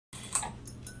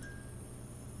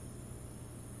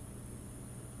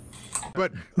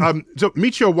But so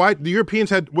Michio, why the Europeans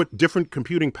had what, different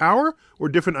computing power or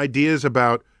different ideas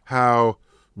about how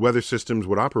weather systems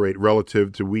would operate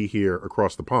relative to we here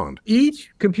across the pond? Each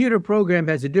computer program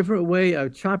has a different way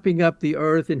of chopping up the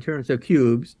Earth in terms of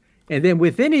cubes. And then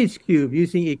within each cube,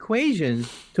 using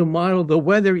equations to model the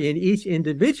weather in each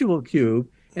individual cube.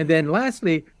 And then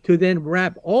lastly, to then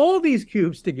wrap all these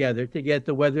cubes together to get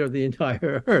the weather of the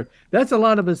entire Earth. That's a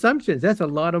lot of assumptions. That's a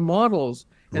lot of models.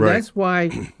 And that's why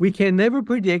we can never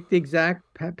predict the exact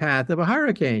path of a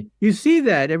hurricane. You see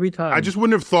that every time. I just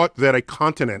wouldn't have thought that a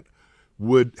continent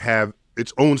would have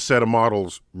its own set of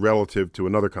models relative to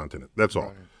another continent. That's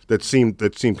all. That seemed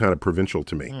kind of provincial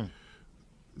to me.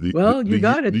 You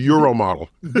got it. The Euro model.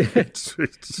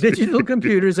 Digital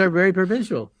computers are very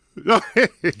provincial.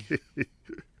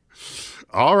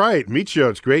 All right, Michio,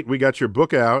 it's great. We got your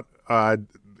book out,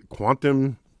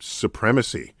 Quantum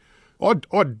Supremacy.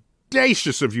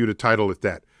 Audacious of you to title it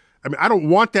that. I mean, I don't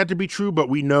want that to be true, but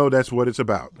we know that's what it's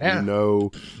about. Yeah.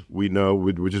 We know.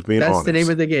 We're just being honest. That's the name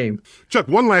of the game. Chuck,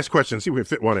 one last question. See if we can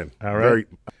fit one in. All right.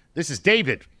 This is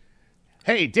David.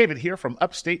 Hey, David here from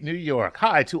upstate New York.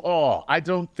 Hi to all. I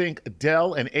don't think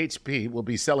Dell and HP will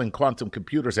be selling quantum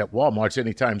computers at Walmart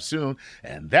anytime soon,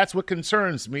 and that's what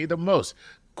concerns me the most.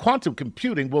 Quantum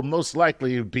computing will most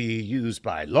likely be used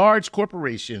by large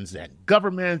corporations and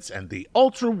governments and the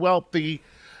ultra-wealthy.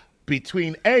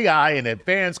 Between AI and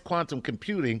advanced quantum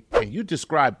computing, can you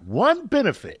describe one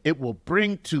benefit it will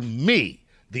bring to me,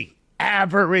 the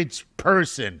average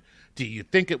person? Do you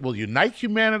think it will unite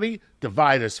humanity,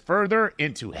 divide us further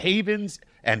into havens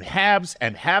and haves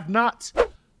and have-nots?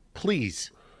 Please.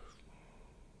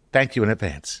 Thank you in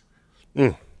advance.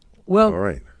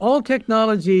 Well, all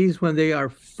technologies, when they are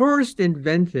first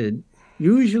invented,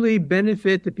 usually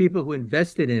benefit the people who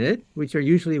invested in it, which are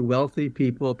usually wealthy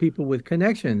people, people with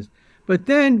connections. But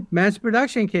then mass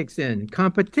production kicks in,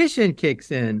 competition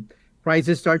kicks in,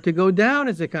 prices start to go down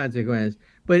as a consequence.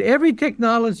 But every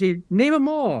technology, name them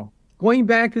all, going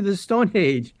back to the Stone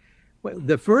Age,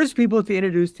 the first people to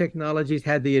introduce technologies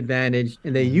had the advantage,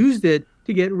 and they used it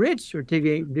to get rich or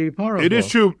to be powerful. It is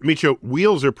true, Michio,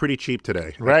 wheels are pretty cheap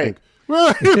today. Right.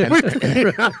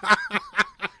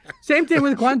 Same thing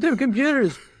with quantum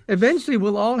computers. Eventually,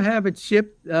 we'll all have a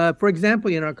chip. For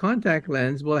example, in our contact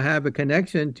lens, we'll have a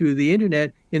connection to the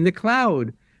internet in the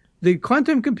cloud. The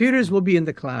quantum computers will be in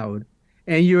the cloud,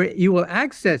 and you will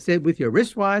access it with your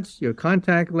wristwatch, your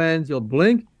contact lens. You'll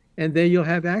blink, and then you'll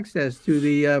have access to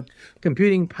the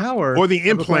computing power. Or the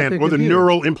implant, or the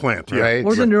neural implant. Right.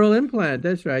 Or the neural implant,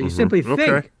 that's right. You simply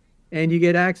think, and you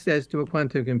get access to a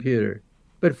quantum computer.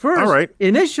 But first,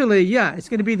 initially, it's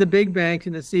going to be the big banks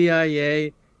and the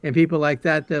CIA and people like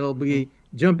that that'll be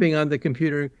jumping on the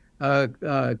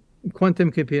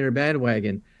quantum computer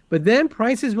bandwagon. But then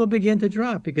prices will begin to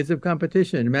drop because of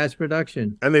competition, mass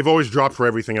production. And they've always dropped for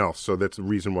everything else, so that's the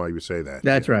reason why you say that.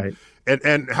 That's right.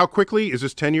 And how quickly? Is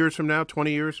this 10 years from now,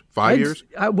 20 years, 5 years?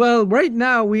 Well, right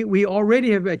now, we already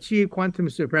have achieved quantum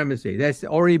supremacy. That's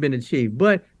already been achieved,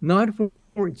 but not for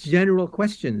general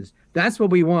questions. That's what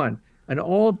we want. An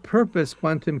all-purpose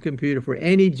quantum computer for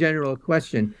any general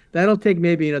question. That'll take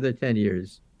maybe another 10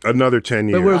 years. Another 10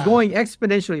 years. But we're going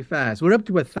exponentially fast. We're up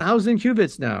to 1,000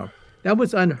 qubits now. That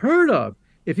was unheard of.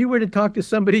 If you were to talk to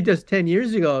somebody just 10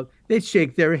 years ago, they'd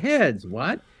shake their heads.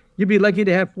 What? You'd be lucky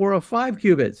to have 4 or 5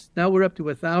 qubits. Now we're up to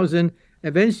 1,000.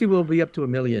 Eventually, we'll be up to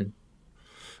 1 million.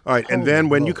 All right, and then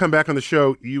when you come back on the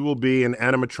show, you will be an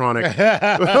animatronic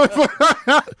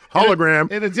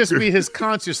hologram. It'll just be his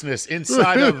consciousness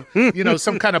inside of,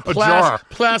 some kind of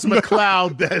plasma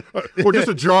cloud. Or just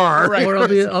a jar. Right. Or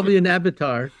I'll be an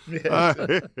avatar.